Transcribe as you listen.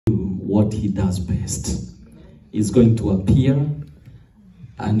what he does best. He's going to appear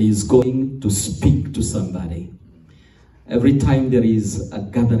and he's going to speak to somebody. Every time there is a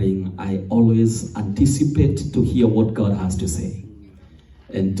gathering, I always anticipate to hear what God has to say.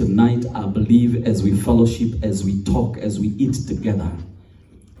 And tonight, I believe as we fellowship, as we talk, as we eat together,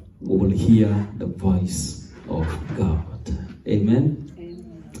 we will hear the voice of God. Amen?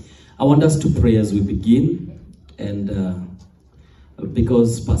 Amen. I want us to pray as we begin. And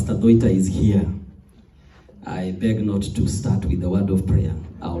because Pastor Doita is here, I beg not to start with the word of prayer.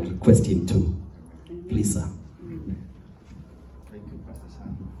 I'll request him to. Please, sir. Thank you, Pastor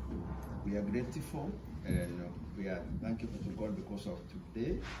Sam. We are grateful and we are thankful to God because of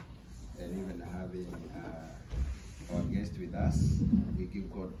today and even having our guest with us. We give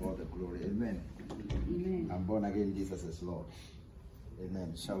God all the glory. Amen. Amen. I'm born again, Jesus is Lord.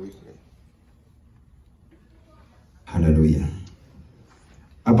 Amen. Shall we pray? Hallelujah.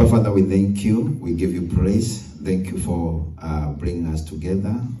 Abba Father, we thank you. We give you praise. Thank you for bringing us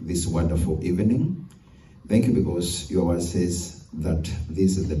together this wonderful evening. Thank you because your word says that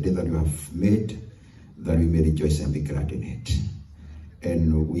this is the day that you have made, that we may rejoice and be glad in it.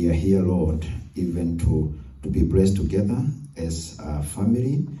 And we are here, Lord, even to be blessed together as a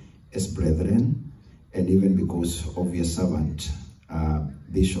family, as brethren, and even because of your servant,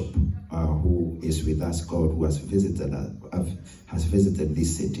 Bishop, who is with us, God, who has visited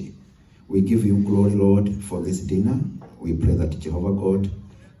this city. We give you glory, Lord, for this dinner. We pray that, Jehovah God,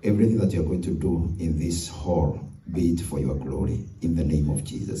 everything that you're going to do in this hall, be it for your glory, in the name of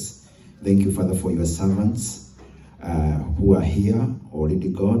Jesus. Thank you, Father, for your servants who are here already,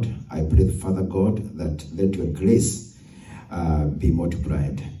 God. I pray, Father God, that let your grace be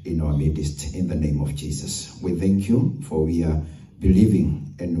multiplied in our midst, in the name of Jesus. We thank you for we are believing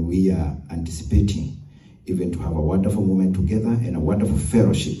and we are anticipating even to have a wonderful moment together and a wonderful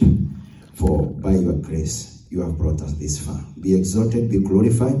fellowship, for by your grace you have brought us this far. Be exalted, be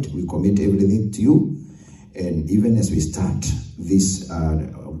glorified. We commit everything to you, and even as we start this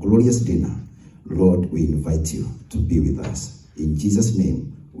glorious dinner, Lord, we invite you to be with us. In Jesus'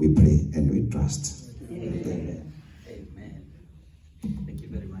 name we pray and we trust. Amen. Amen. Thank you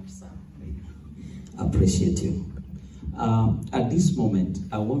very much, sir. I appreciate you. At this moment,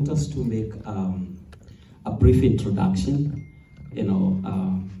 I want us to make a brief introduction,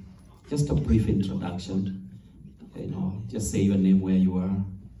 just a brief introduction, just say your name, where you are,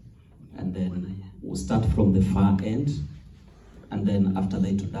 and then we'll start from the far end, and then after the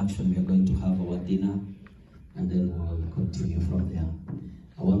introduction, we are going to have our dinner, and then we'll continue from there.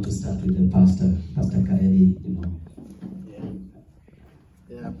 I want to start with the pastor, Pastor Kaeli,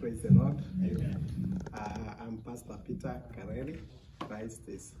 Yeah, praise the Lord. Amen. I'm Pastor Peter Kareli. Christ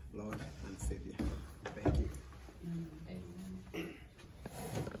is Lord and Savior. Thank you. Amen.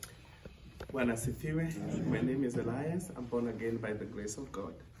 Bwana asifiwe. My name is Elias. I'm born again by the grace of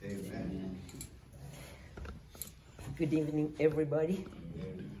God. Amen. Good evening, everybody.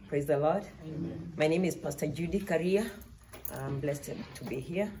 Amen. Praise the Lord. Amen. My name is Pastor Judy Karia. I'm blessed to be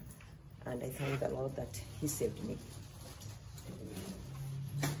here, and I thank the Lord that He saved me.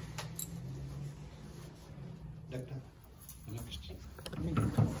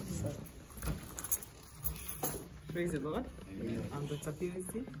 Praise the Lord. Amen. I'm Dr.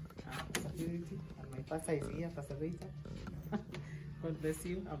 Purity. And my pastor is here, Pastor Doita. God bless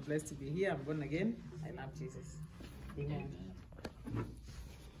you. I'm blessed to be here. I'm born again. I love Jesus. Amen.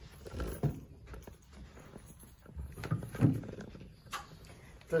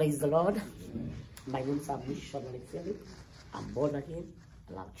 Praise the Lord. My name is Bishop Philip. I'm born again.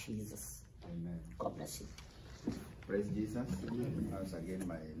 I love Jesus. Amen. God bless you. Praise Jesus. Once again,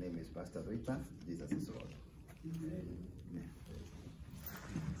 my name is Pastor Doita. Jesus is Lord. Amen.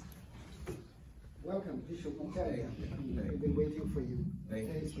 Welcome, Bishop Macharia. We've been waiting for you.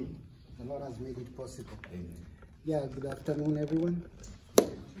 Thank you. The Lord has made it possible. Amen. Yeah, good afternoon, everyone.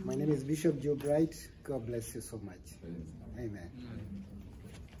 My name is Bishop Joe Bright. God bless you so much. Amen.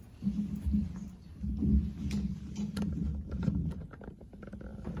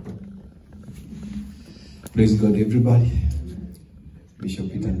 Praise God, everybody. Bishop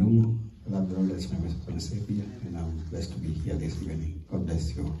Peter Nungu, love the Lord as my Master and Savior, and I'm blessed to be here this evening. God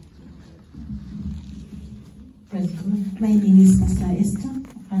bless you. Praise God. My name is Pastor Esther,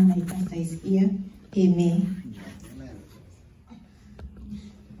 and my pastor is here. Amen.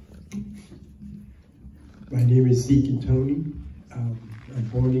 My name is Deacon Tony. I'm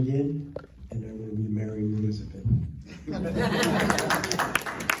born again, and I'm going to be marrying Elizabeth.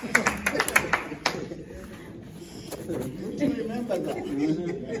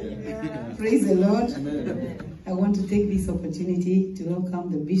 Praise the Lord. I want to take this opportunity to welcome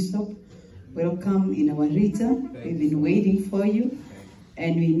the Bishop. Welcome in our region. We've been waiting for you,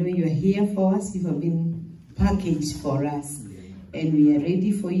 and we know you are here for us. You have been packaged for us, and we are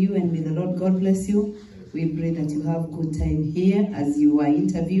ready for you, and may the Lord God bless you. We pray that you have good time here as you are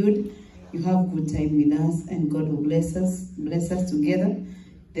interviewed. You have good time with us, and God will bless us together.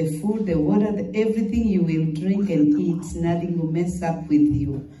 The food, the water, everything you will drink and eat, nothing will mess up with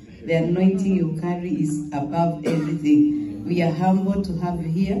you. The anointing you carry is above everything. We are humbled to have you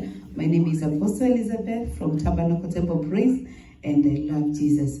here. My name is Apostle Elizabeth from Tabernacle Temple Praise, and I love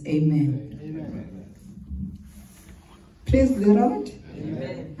Jesus. Amen. Amen. Praise the Lord.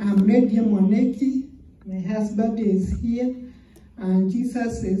 Amen. I'm Nadia Moneki. My husband is here, and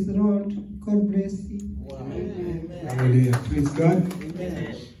Jesus is Lord. God bless you. Amen. Hallelujah. Praise God.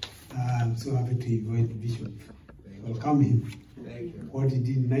 Amen. I'm so happy to invite Bishop. Welcome him. Thank you. What he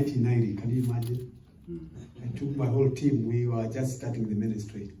did in 1990, can you imagine? I took my whole team. We were just starting the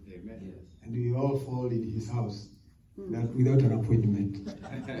ministry. Amen. And we all fall in his house without an appointment.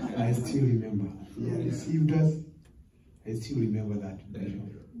 I still remember. He received us. I still remember that. Bishop.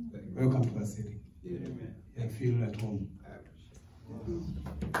 Welcome to our city. Amen. I feel at home.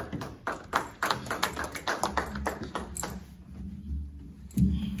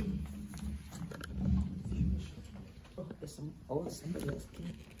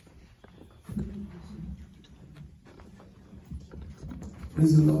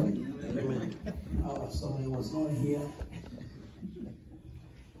 Praise the Lord. Amen. Sorry, I was not here.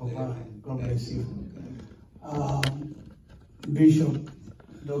 Papa, God bless you. Bishop,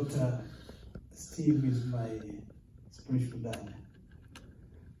 Dr. Steve is my spiritual dad.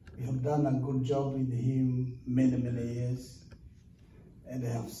 We have done a good job with him many, many years. And I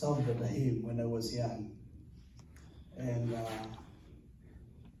have served under him when I was young. And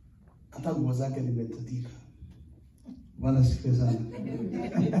hata nguo zake nimetatika. Bwana sifiwe sana.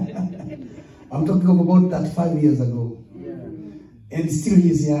 I'm talking about that 5 years ago. Yeah. And still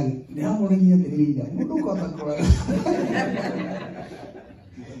he's young.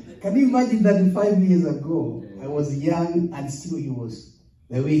 Can you imagine that 5 years ago, I was young and still he was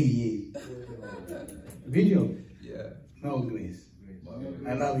the way he is? Video? Yeah. No grace.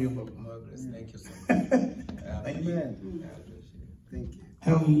 I love you, Papa. Thank you so much. Thank you. Amen. Thank you. I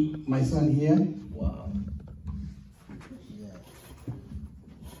have my son here. Wow.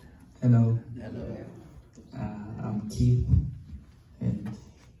 Hello. Hello. I'm Keith, and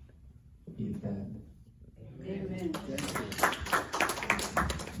his dad. Amen.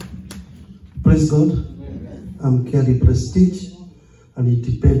 Praise God. Amen. I'm Kelly Prestige, an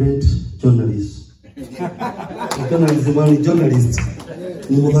independent journalist. Journalism, I'm a journalist.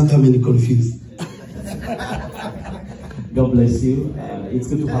 Never come any confused. God bless you. It's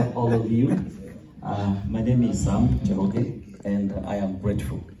good to have all of you. My name is Sam Cheroge, and I am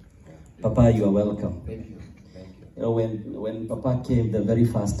grateful. Papa, you are welcome. Thank you. Thank you. You know, when Papa came the very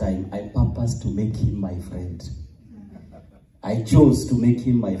first time, I purposed to make him my friend. I chose to make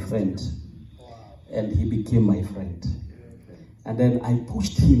him my friend, and he became my friend. And then I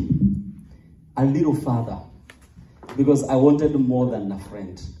pushed him a little further because I wanted more than a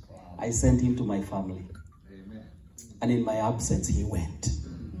friend. I sent him to my family. And in my absence, he went.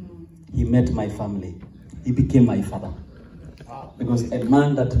 He met my family. He became my father. Because a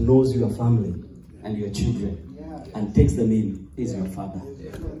man that knows your family and your children and takes them in is your father.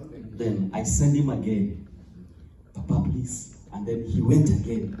 Then I send him again. Papa, please. And then he went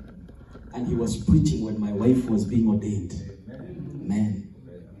again. And he was preaching when my wife was being ordained. Man.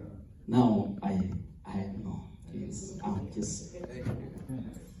 Now I know. Yes, I'm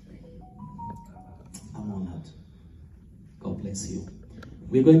honored. God bless you.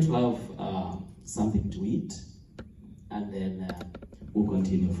 We're going to have something to eat, and then we'll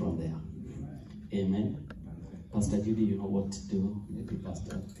continue from there. Amen. Pastor Judy, you know what to do. Maybe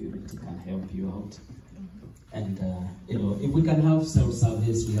Pastor Purity can help you out. And, you know, if we can have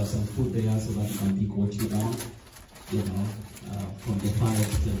self-service, we have some food there so that you can pick what you want. You know, from the fire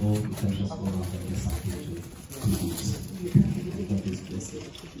table, you can just go around and get something to eat. God is blessed.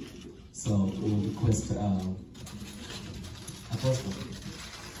 So we'll request Apostle.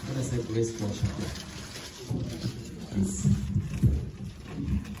 Let us say grace worship. Please.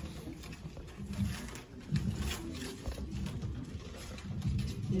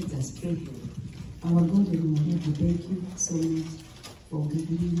 Let us pray. Our God and our Lord, we thank you so much for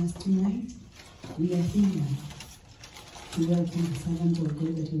gathering us tonight. We are here to welcome the servant of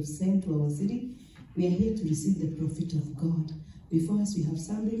God that you have sent to our city. We are here to receive the prophet of God. Before us, we have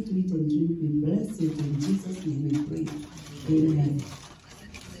something to eat and drink. We bless it in Jesus' name we pray. Amen.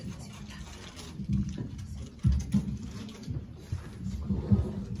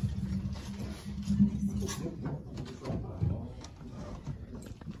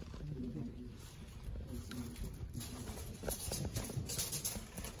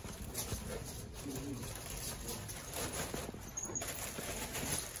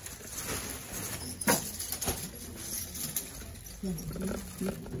 So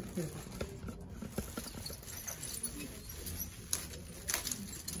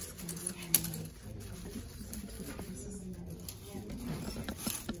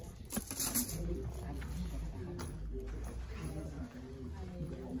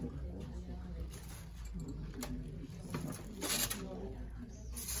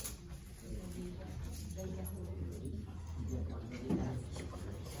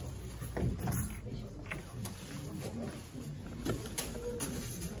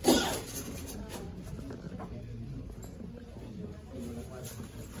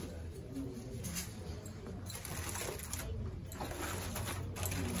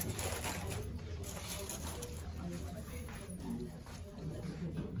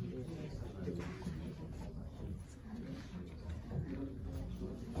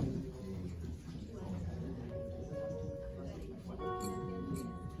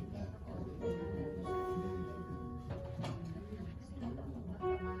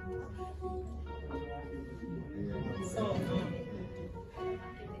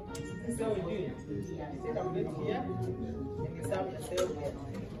we do it. Sit down here and you serve yourself here.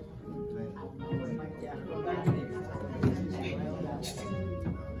 Yeah, from that next.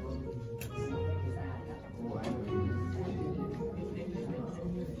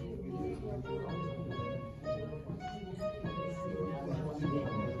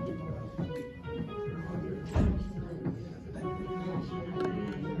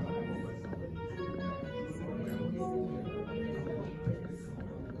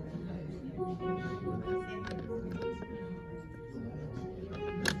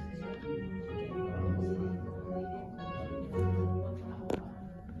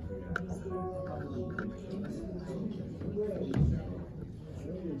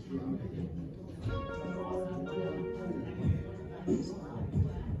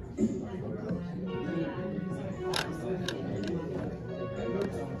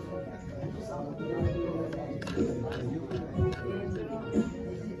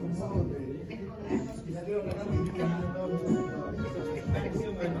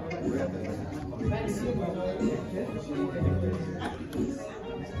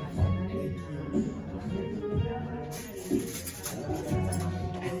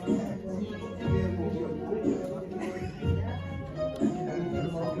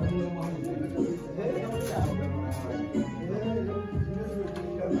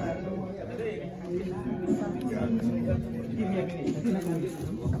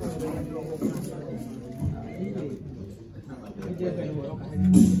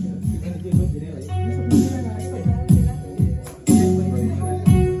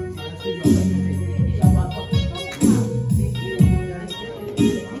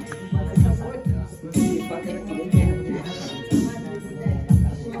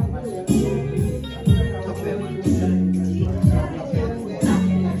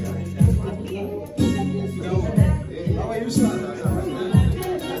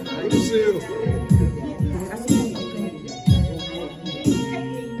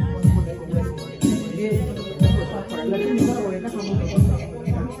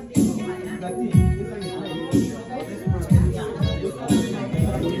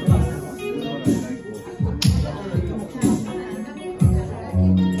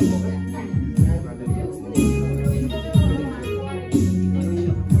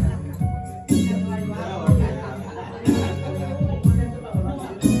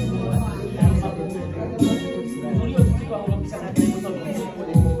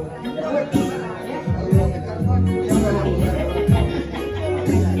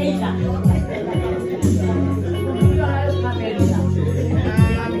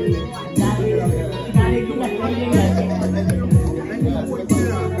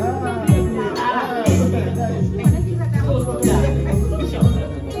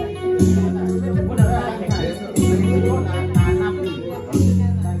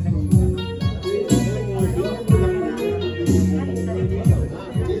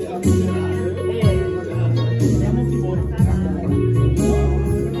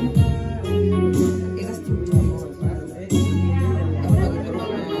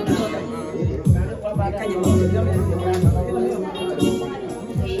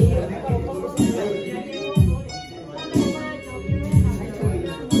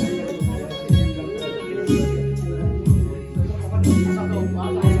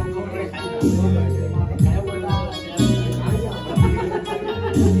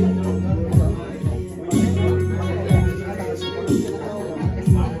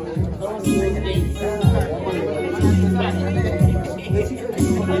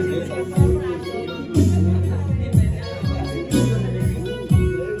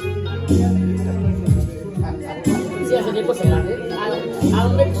 Sí, hace tiempo se grande.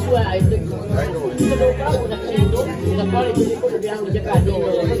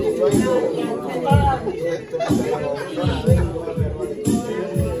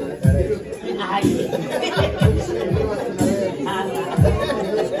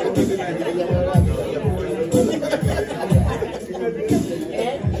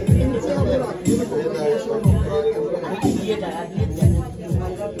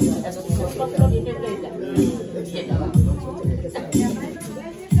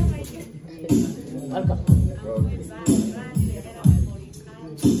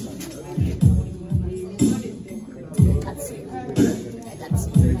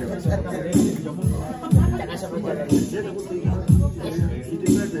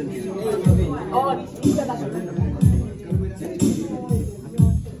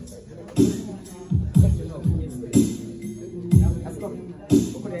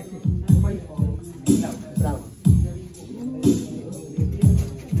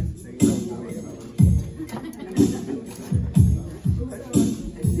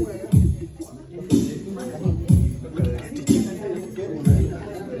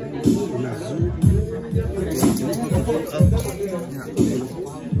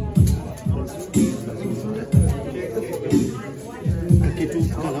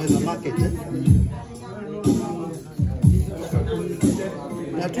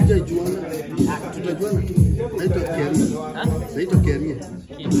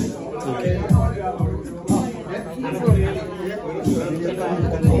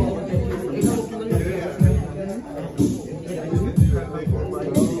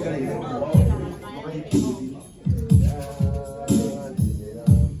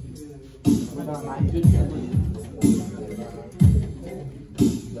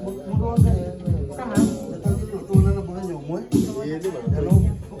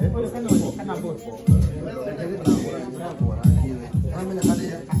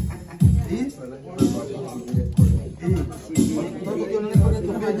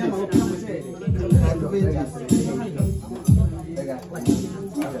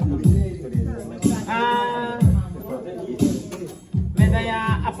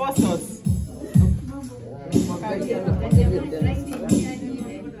 Apostles.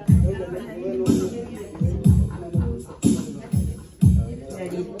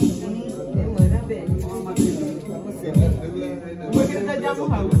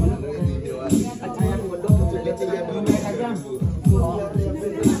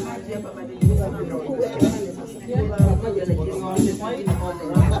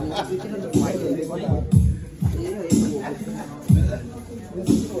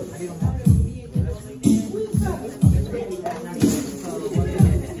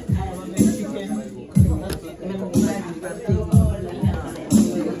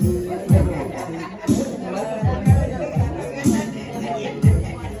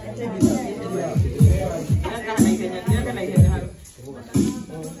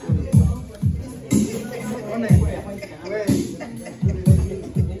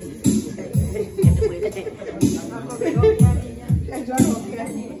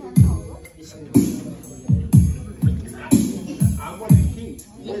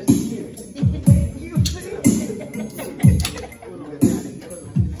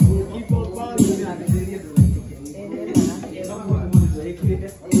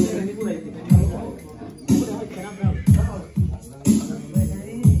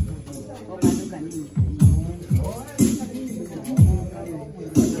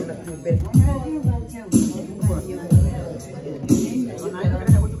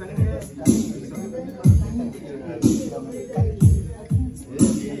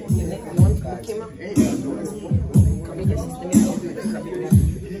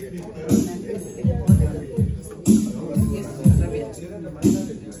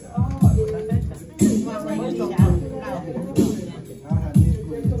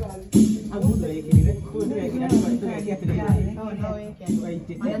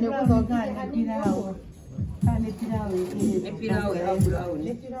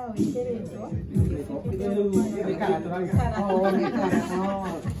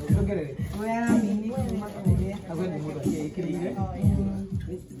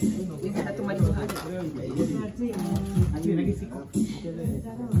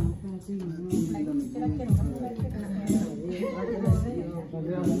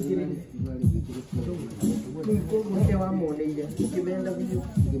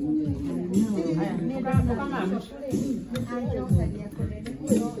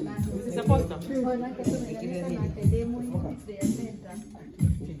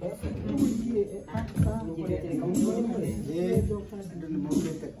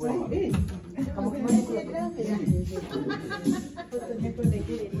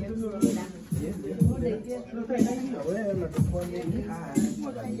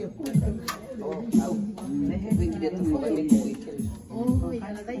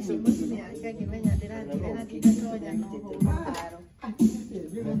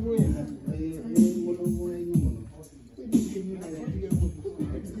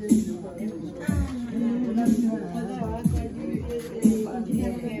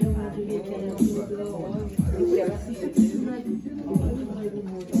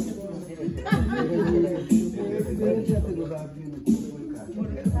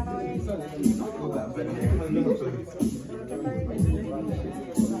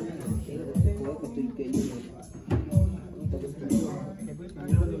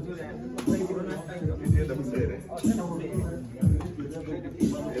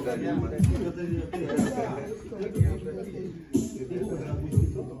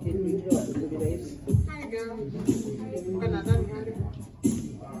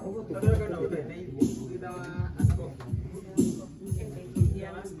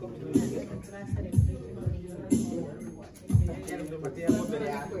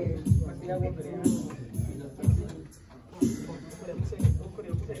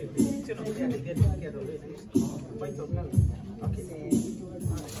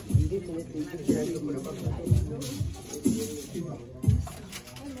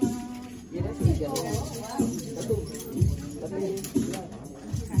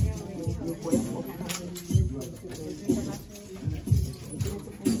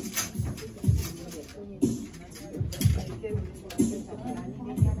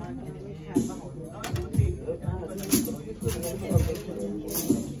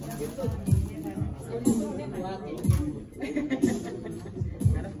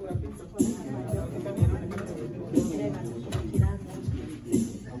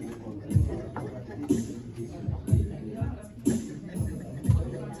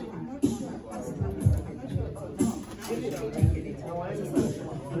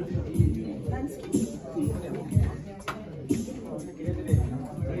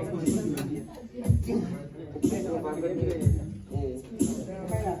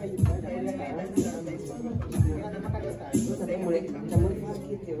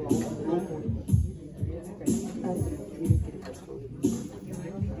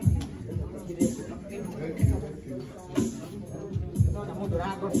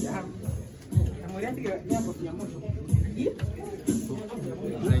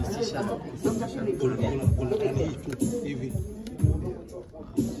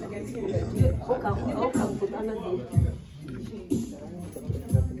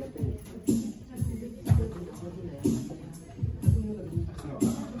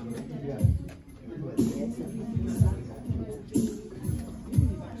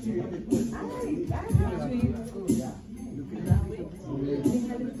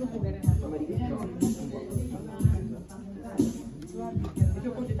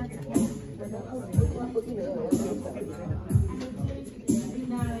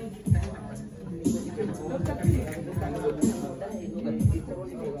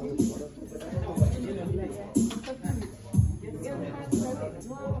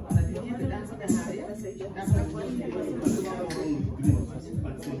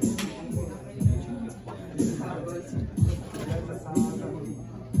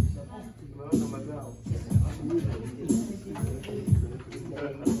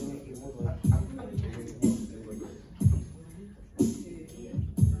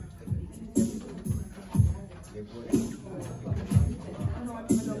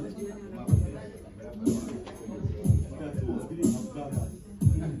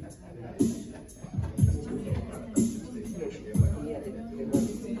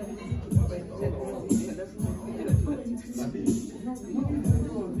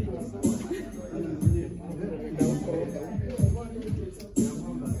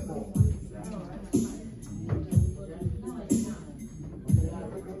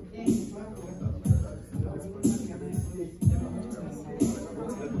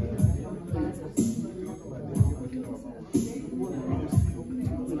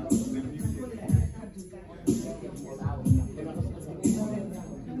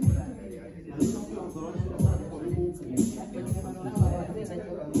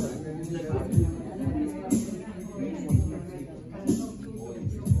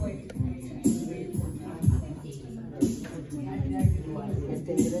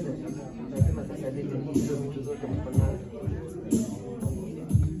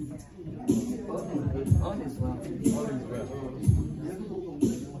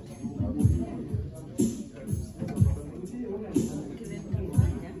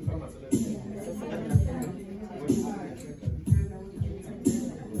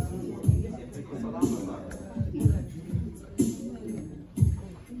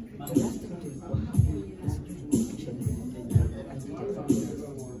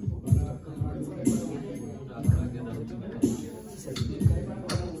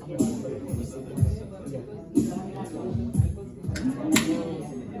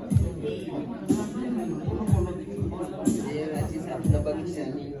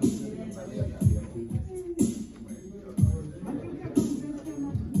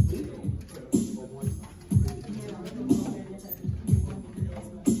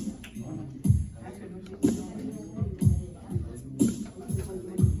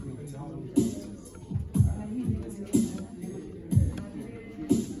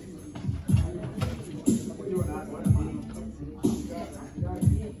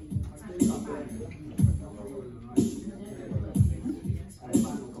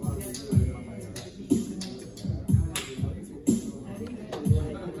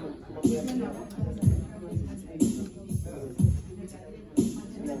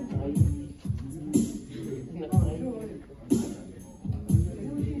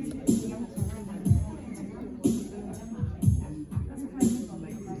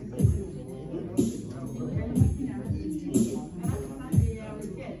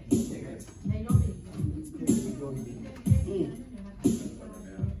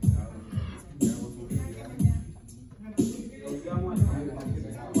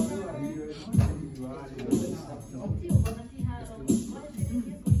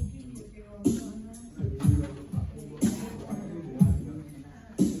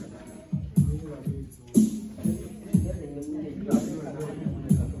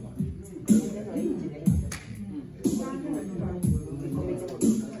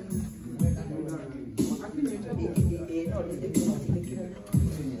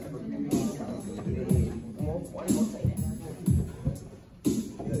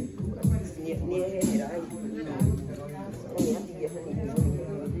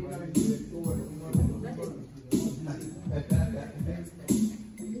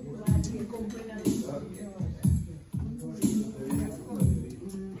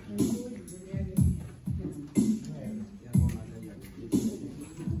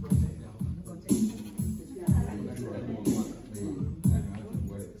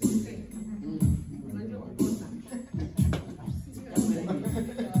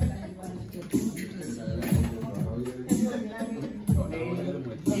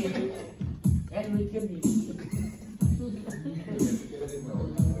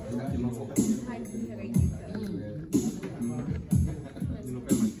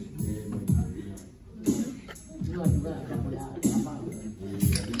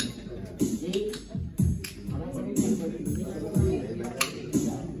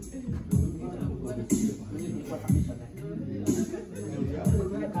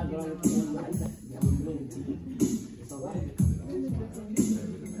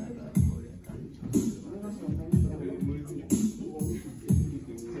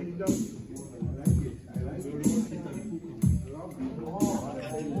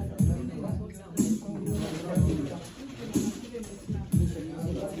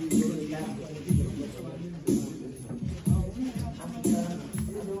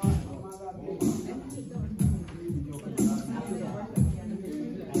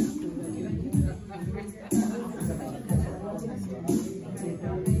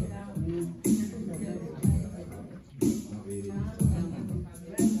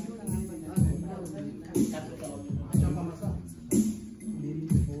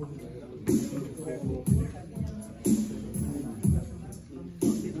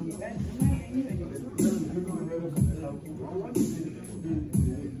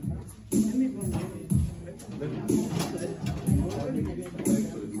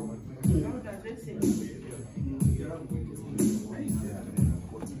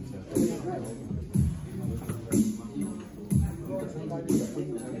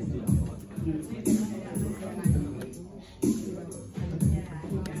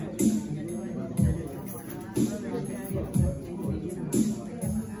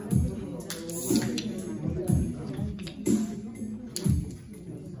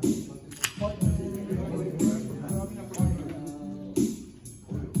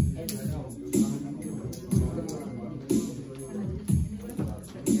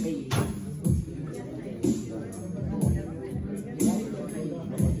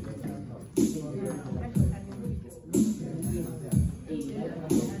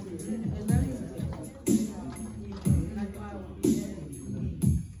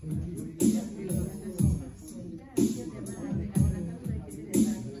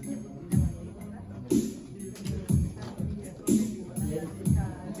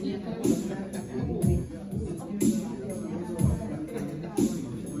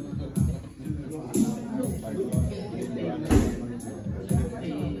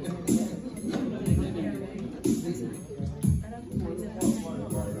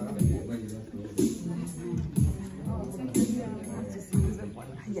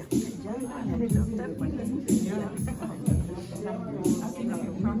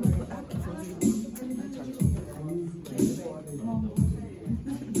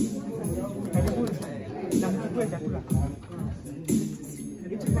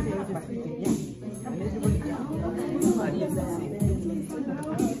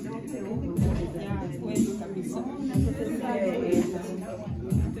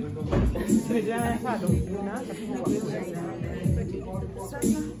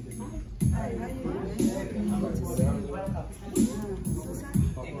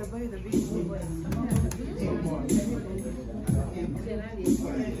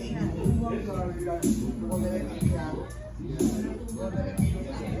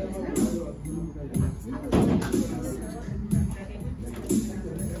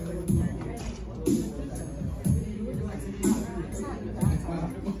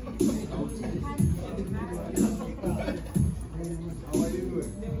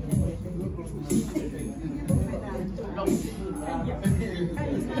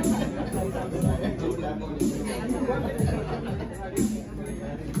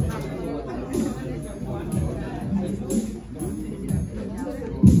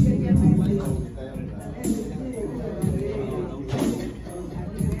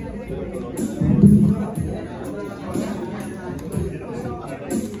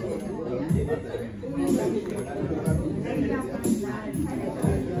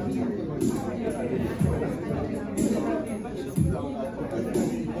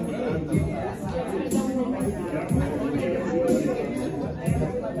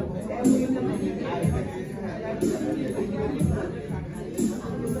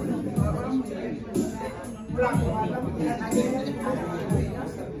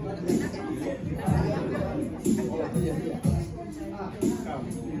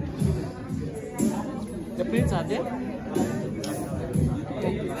 The plates are there?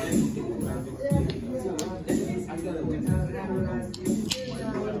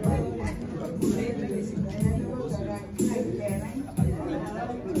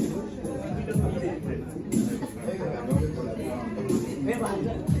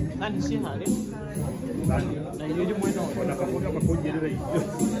 Nani si hali? Na yeye mwana wanakapoka makonjera hiyo.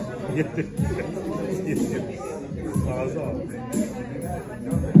 Sawa sawa.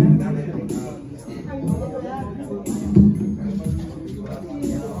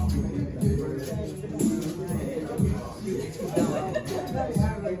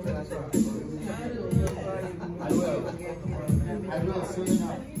 I will soon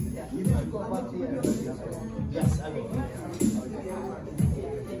enough. You can go back here. Yes, I will.